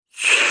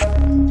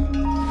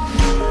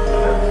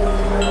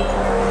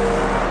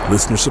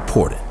Listener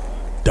supported.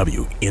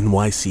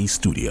 WNYC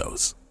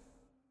Studios.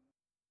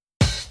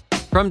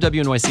 From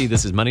WNYC,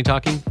 this is Money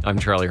Talking. I'm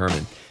Charlie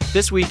Herman.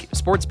 This week,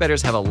 sports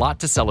bettors have a lot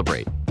to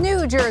celebrate.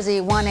 New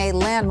Jersey won a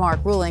landmark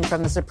ruling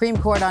from the Supreme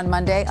Court on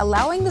Monday,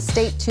 allowing the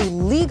state to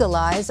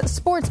legalize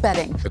sports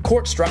betting. The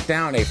court struck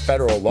down a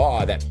federal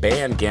law that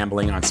banned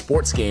gambling on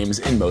sports games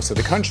in most of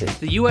the country.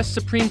 The U.S.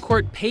 Supreme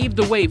Court paved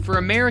the way for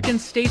American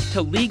states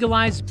to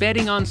legalize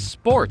betting on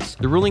sports.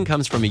 The ruling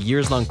comes from a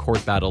years-long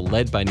court battle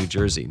led by New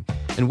Jersey.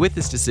 And with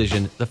this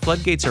decision, the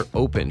floodgates are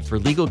open for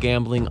legal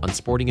gambling on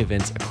sporting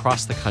events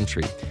across the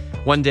country.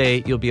 One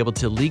day, you'll be able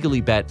to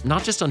legally bet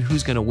not just on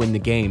who's going to win the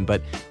game,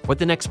 but what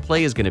the next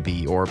play is going to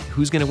be or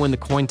who's going to win the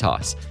coin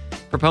toss.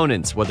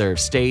 Proponents, whether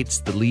states,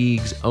 the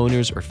leagues,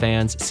 owners, or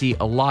fans, see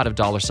a lot of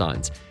dollar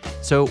signs.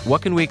 So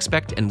what can we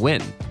expect and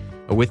when?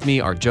 With me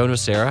are Joe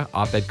Nocera,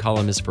 op-ed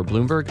columnist for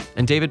Bloomberg,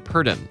 and David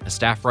Purdom, a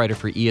staff writer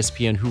for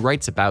ESPN who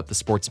writes about the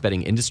sports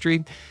betting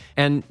industry.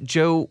 And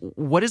Joe,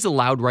 what is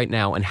allowed right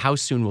now and how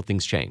soon will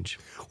things change?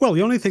 Well,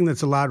 the only thing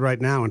that's allowed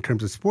right now in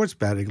terms of sports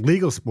betting,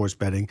 legal sports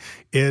betting,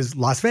 is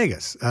Las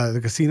Vegas. The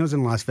casinos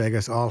in Las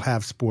Vegas all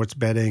have sports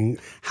betting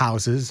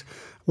houses.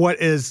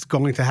 What is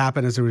going to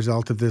happen as a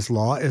result of this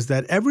law is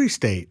that every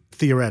state,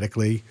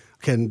 theoretically,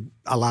 can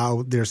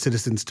allow their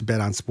citizens to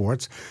bet on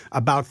sports.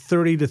 About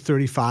 30 to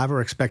 35 are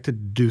expected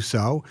to do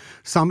so.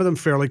 Some of them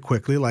fairly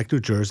quickly, like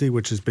New Jersey,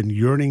 which has been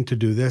yearning to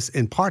do this,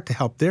 in part to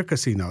help their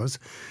casinos.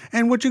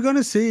 And what you're going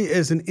to see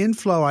is an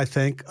inflow, I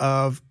think,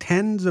 of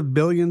tens of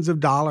billions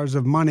of dollars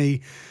of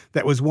money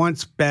that was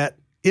once bet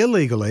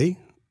illegally,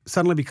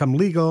 suddenly become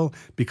legal,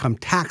 become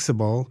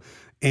taxable,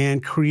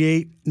 and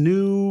create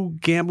new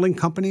gambling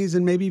companies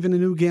and maybe even a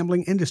new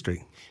gambling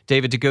industry.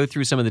 David, to go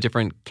through some of the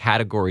different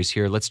categories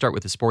here, let's start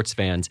with the sports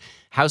fans.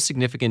 How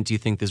significant do you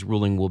think this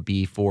ruling will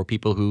be for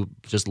people who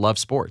just love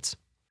sports?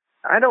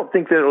 I don't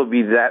think that it'll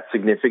be that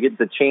significant.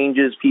 The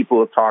changes people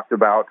have talked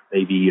about,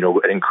 maybe,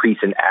 an increase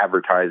in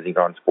advertising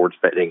on sports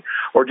betting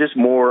or just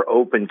more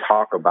open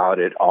talk about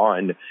it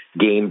on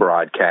game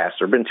broadcasts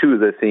have been two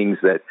of the things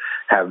that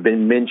have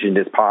been mentioned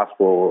as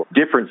possible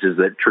differences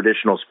that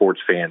traditional sports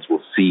fans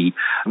will see.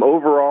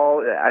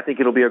 Overall, I think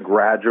it'll be a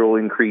gradual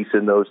increase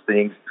in those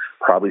things.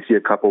 Probably see a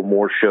couple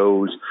more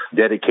shows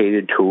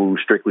dedicated to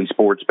strictly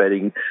sports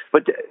betting.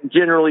 But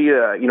generally,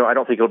 I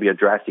don't think it'll be a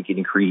drastic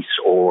increase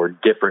or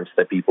difference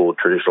that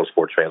traditional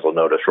sports fans will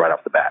notice right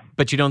off the bat.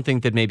 But you don't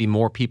think that maybe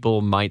more people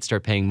might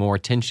start paying more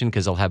attention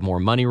because they'll have more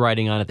money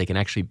riding on it? They can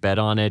actually bet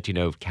on it,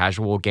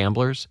 casual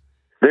gamblers?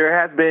 There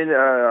has been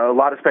a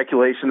lot of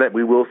speculation that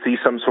we will see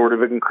some sort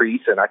of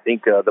increase, and I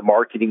think the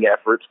marketing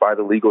efforts by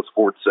the legal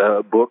sports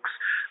books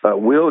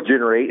will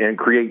generate and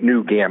create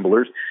new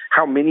gamblers.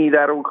 How many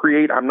that'll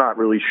create, I'm not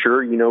really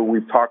sure.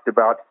 We've talked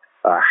about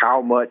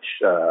how much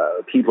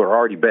people are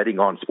already betting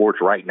on sports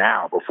right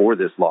now before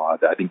this law.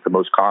 I think the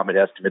most common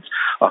estimate's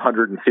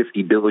 $150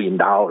 billion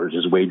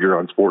is wagered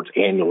on sports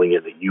annually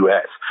in the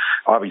U.S.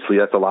 Obviously,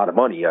 that's a lot of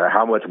money.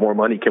 How much more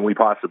money can we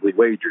possibly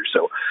wager?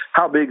 So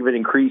how big of an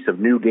increase of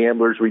new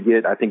gamblers we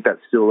get, I think that's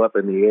still up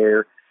in the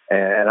air.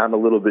 And I'm a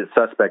little bit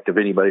suspect of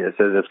anybody that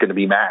says it's going to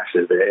be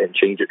massive and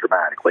change it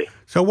dramatically.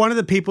 So one of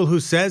the people who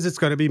says it's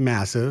going to be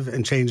massive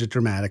and change it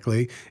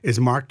dramatically is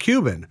Mark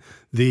Cuban,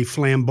 the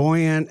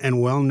flamboyant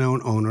and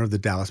well-known owner of the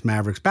Dallas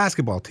Mavericks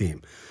basketball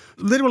team.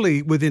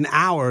 Literally within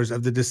hours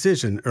of the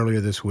decision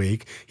earlier this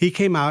week, he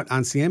came out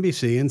on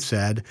CNBC and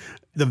said,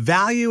 the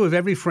value of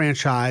every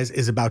franchise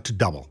is about to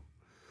double.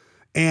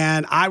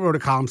 And I wrote a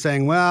column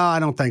saying, well, I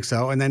don't think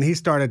so. And then he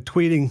started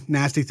tweeting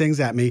nasty things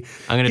at me.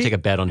 I'm going to take a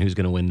bet on who's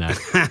going to win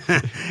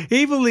that.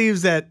 He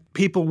believes that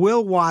people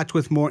will watch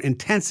with more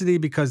intensity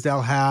because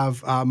they'll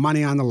have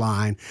money on the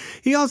line.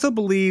 He also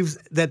believes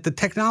that the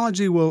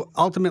technology will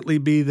ultimately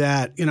be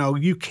that,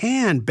 you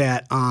can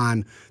bet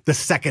on the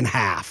second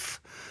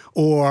half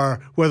or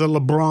whether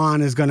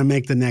LeBron is going to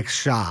make the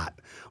next shot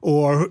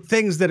or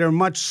things that are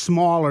much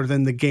smaller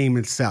than the game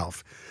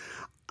itself.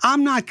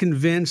 I'm not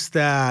convinced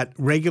that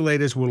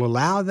regulators will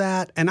allow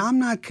that, and I'm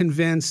not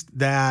convinced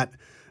that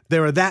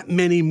there are that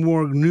many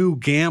more new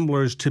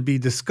gamblers to be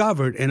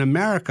discovered in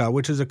America,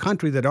 which is a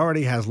country that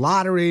already has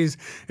lotteries,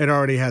 it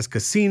already has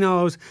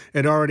casinos,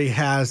 it already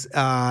has,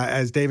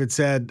 as David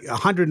said,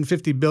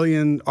 $150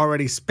 billion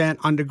already spent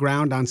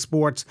underground on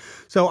sports.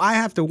 So I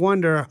have to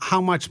wonder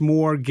how much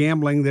more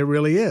gambling there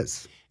really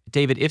is.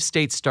 David, if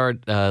states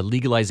start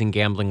legalizing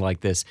gambling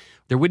like this,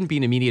 there wouldn't be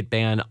an immediate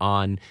ban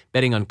on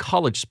betting on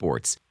college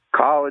sports.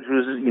 College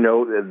was,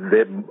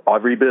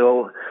 every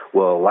bill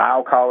will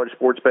allow college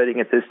sports betting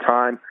at this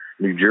time.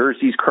 New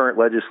Jersey's current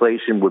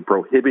legislation would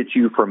prohibit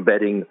you from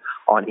betting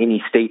on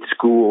any state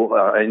school,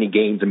 any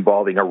games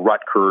involving a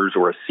Rutgers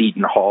or a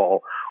Seton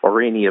Hall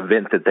or any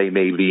event that they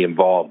may be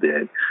involved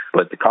in.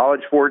 But the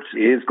college sports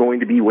is going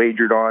to be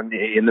wagered on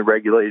in the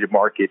regulated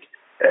market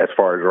as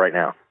far as right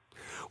now.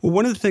 Well,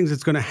 one of the things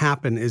that's going to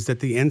happen is that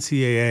the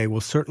NCAA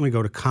will certainly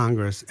go to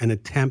Congress and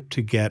attempt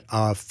to get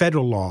a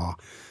federal law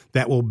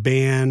that will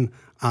ban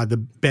the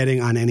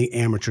betting on any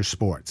amateur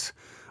sports.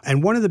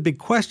 And one of the big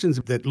questions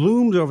that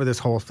looms over this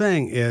whole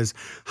thing is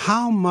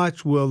how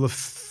much will the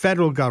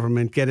federal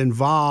government get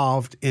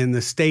involved in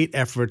the state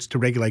efforts to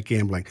regulate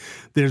gambling?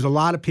 There's a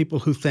lot of people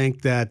who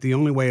think that the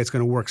only way it's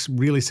going to work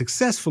really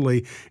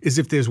successfully is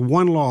if there's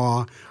one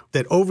law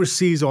that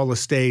oversees all the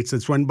states,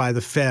 that's run by the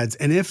feds.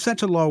 And if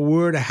such a law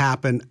were to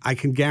happen, I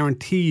can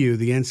guarantee you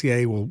the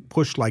NCAA will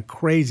push like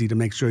crazy to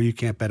make sure you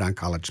can't bet on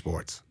college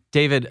sports.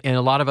 David, in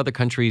a lot of other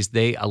countries,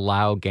 they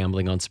allow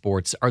gambling on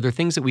sports. Are there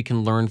things that we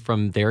can learn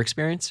from their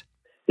experience?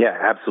 Yeah,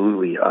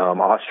 absolutely.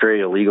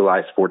 Australia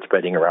legalized sports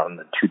betting around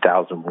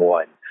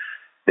 2001.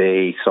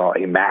 They saw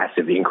a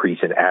massive increase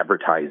in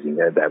advertising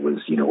that was,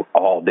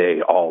 all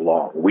day, all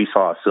long. We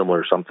saw a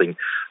similar something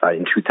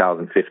in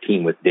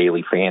 2015 with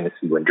Daily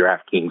Fantasy when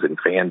DraftKings and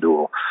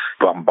FanDuel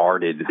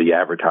bombarded the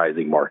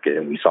advertising market,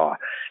 and we saw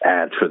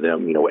ads for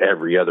them,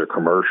 every other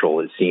commercial,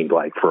 it seemed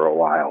like, for a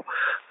while.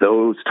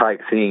 Those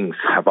type things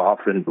have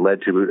often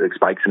led to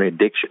spikes in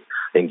addiction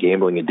and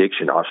gambling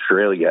addiction.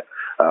 Australia,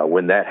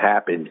 when that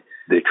happened,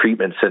 the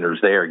treatment centers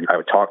there, I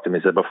would talk to them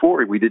and said,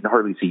 before we didn't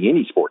hardly see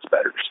any sports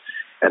bettors.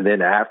 And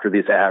then after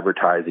this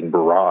advertising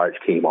barrage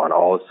came on,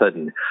 all of a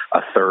sudden,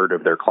 a third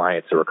of their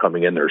clients that were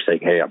coming in there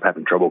saying, hey, I'm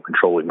having trouble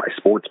controlling my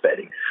sports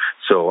betting.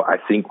 So I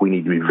think we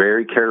need to be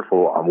very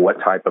careful on what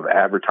type of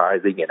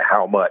advertising and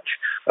how much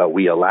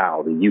we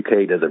allow. The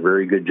UK does a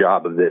very good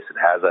job of this. It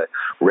has a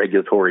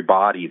regulatory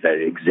body that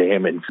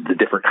examines the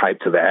different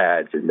types of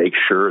ads and makes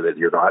sure that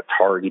you're not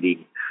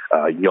targeting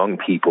young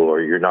people or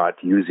you're not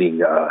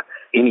using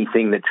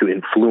anything that to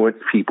influence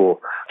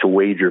people to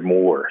wager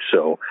more.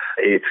 So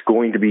it's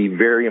going to be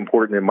very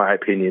important, in my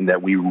opinion,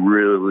 that we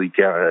really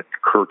kind of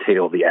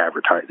curtail the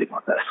advertising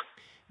on this.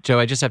 Joe,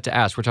 I just have to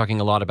ask, we're talking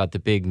a lot about the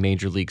big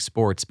major league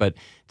sports, but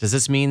does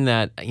this mean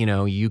that,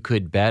 you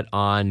could bet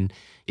on,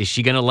 is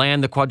she going to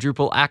land the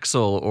quadruple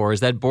axel, or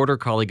is that border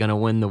collie going to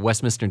win the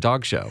Westminster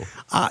Dog Show?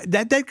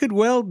 That could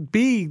well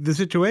be the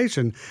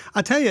situation.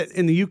 I'll tell you,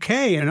 in the UK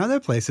and other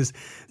places,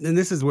 and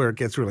this is where it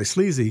gets really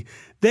sleazy,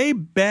 they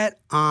bet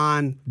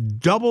on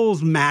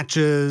doubles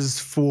matches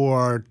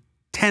for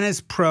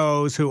tennis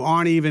pros who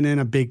aren't even in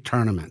a big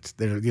tournament.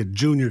 They're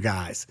junior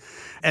guys.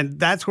 And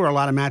that's where a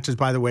lot of matches,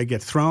 by the way,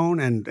 get thrown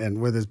and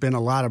where there's been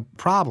a lot of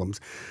problems.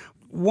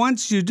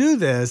 Once you do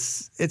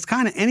this, it's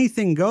kind of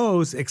anything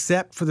goes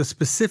except for the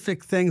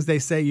specific things they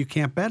say you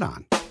can't bet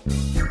on.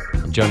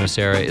 Joe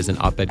Nocera is an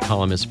op-ed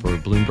columnist for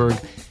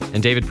Bloomberg,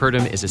 and David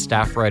Purdom is a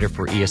staff writer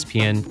for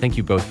ESPN. Thank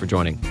you both for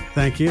joining.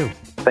 Thank you.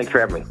 Thanks for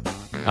having me.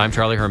 I'm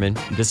Charlie Herman.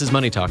 This is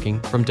Money Talking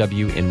from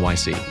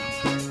WNYC.